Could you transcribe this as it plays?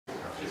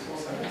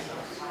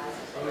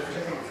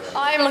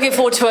I am looking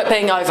forward to it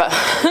being over.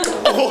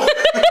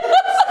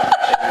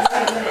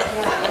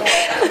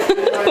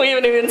 We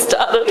haven't even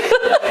started.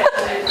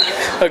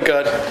 Oh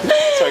god.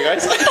 Sorry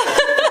guys.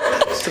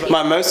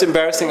 My most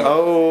embarrassing,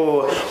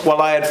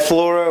 well I had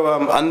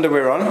flouro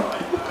underwear on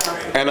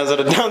and I was at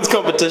a dance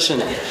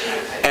competition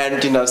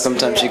and you know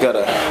sometimes you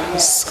gotta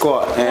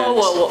squat and...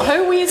 Whoa.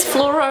 Who wears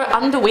flouro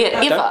underwear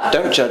ever?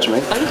 Don't judge me.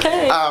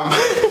 Okay.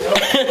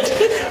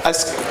 I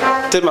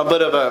did my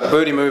bit of a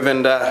booty move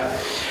and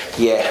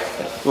yeah,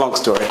 long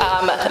story.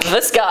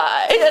 This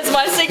guy is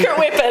my secret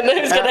weapon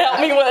who's gonna help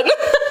me win.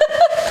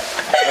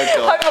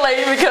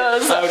 Hopefully,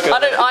 because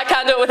I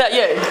can't do it without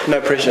you.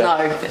 No pressure. No,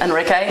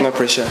 Enrique. No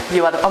pressure.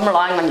 I'm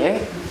relying on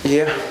you.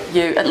 Yeah.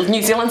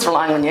 New Zealand's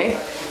relying on you.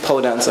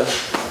 Pole dancer.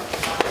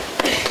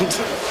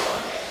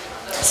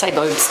 Say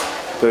boobs.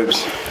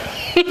 Boobs.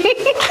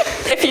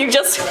 If you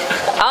just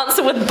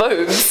answer with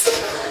boobs.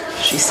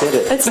 She said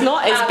it. It's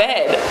not as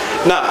bad.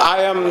 No,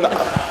 I am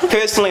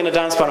personally in a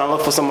dance partner. I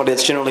look for somebody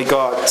that's generally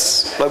got,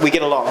 like we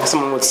get along,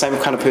 someone with the same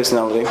kind of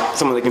personality,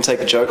 someone that can take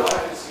a joke,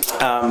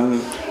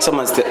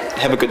 someone that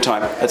have a good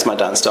time. That's my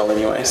dance style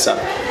anyway. So.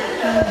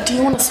 Do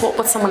you want to swap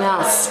with someone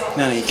else?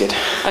 No, you're good.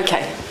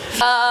 Okay.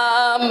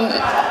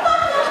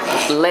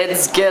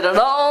 Let's get it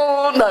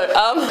on. No,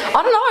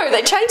 I don't know.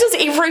 They change this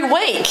every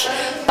week,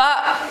 but.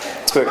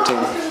 Twerk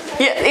team.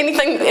 Yeah,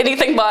 anything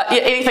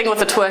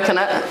with a twerk in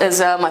it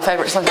is my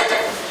favourite song.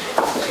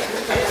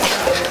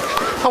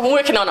 I'm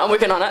working on it.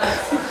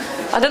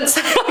 I didn't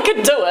say I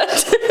could do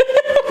it.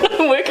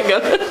 I'm working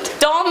on it.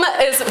 Dom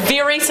is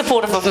very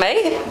supportive of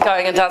me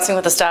going and Dancing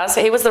with the Stars.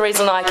 He was the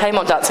reason I came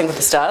on Dancing with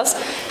the Stars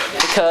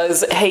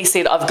because he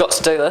said I've got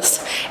to do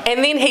this.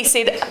 And then he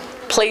said,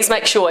 please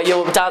make sure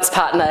your dance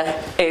partner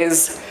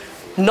is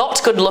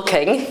not good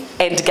looking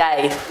and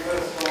gay.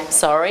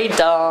 Sorry,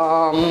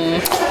 Dom.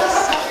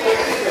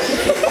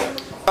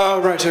 Oh,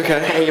 right,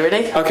 okay. Are you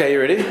ready? Okay, you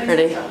ready?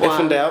 Ready? If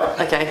in doubt.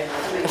 Okay.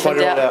 If in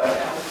doubt.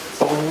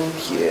 Oh,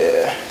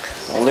 yeah.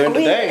 I learned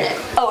today.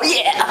 Yeah. Oh,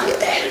 yeah.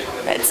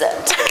 That's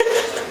it.